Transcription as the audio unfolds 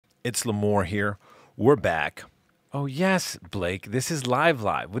It's LaMour here. We're back. Oh yes, Blake. This is live.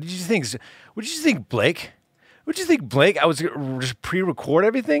 What did you think? What did you think, Blake? What did you think, Blake? I was gonna just pre-record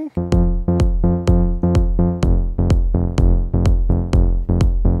everything.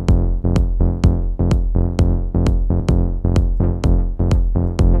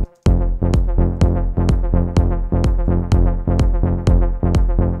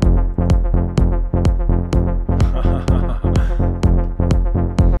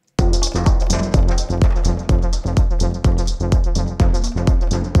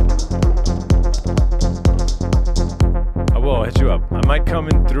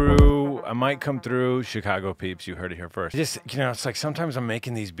 I might come through. Chicago peeps, you heard it here first. Just, you know, it's like sometimes I'm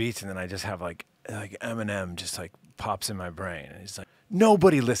making these beats and then I just have like Eminem just like pops in my brain. And it's like,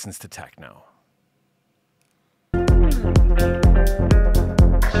 nobody listens to techno.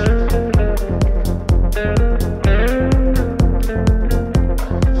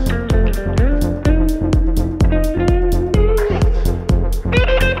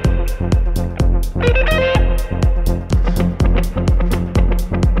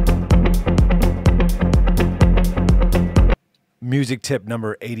 Music tip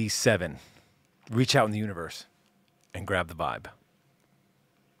number 87. Reach out in the universe and grab the vibe.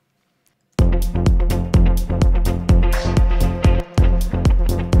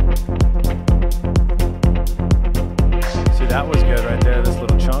 See, that was good right there, this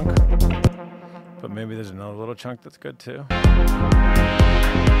little chunk. But maybe there's another little chunk that's good too.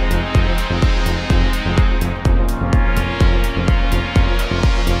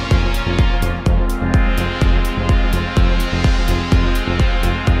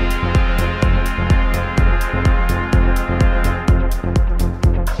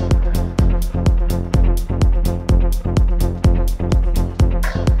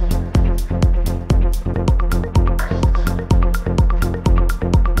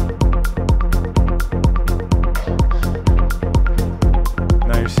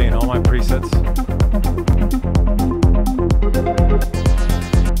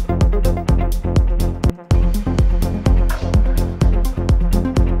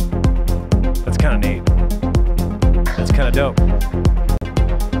 That's kind of neat. That's kind of dope.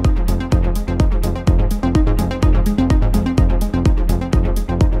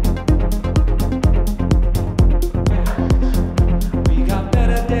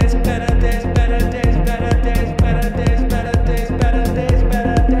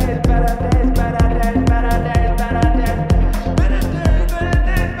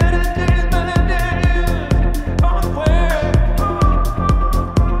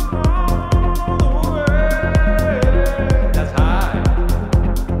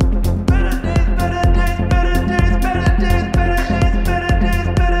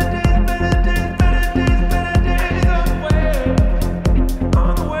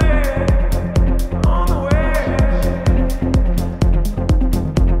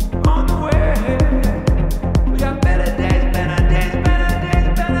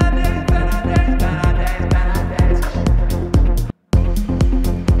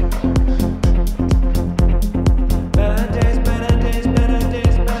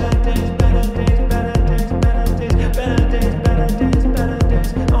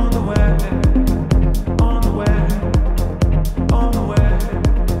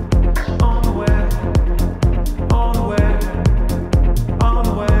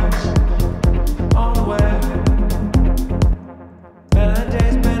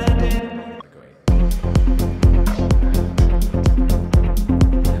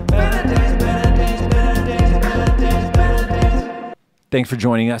 Thanks for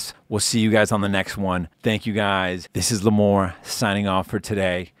joining us. We'll see you guys on the next one. Thank you guys. This is LaMour signing off for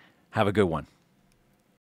today. Have a good one.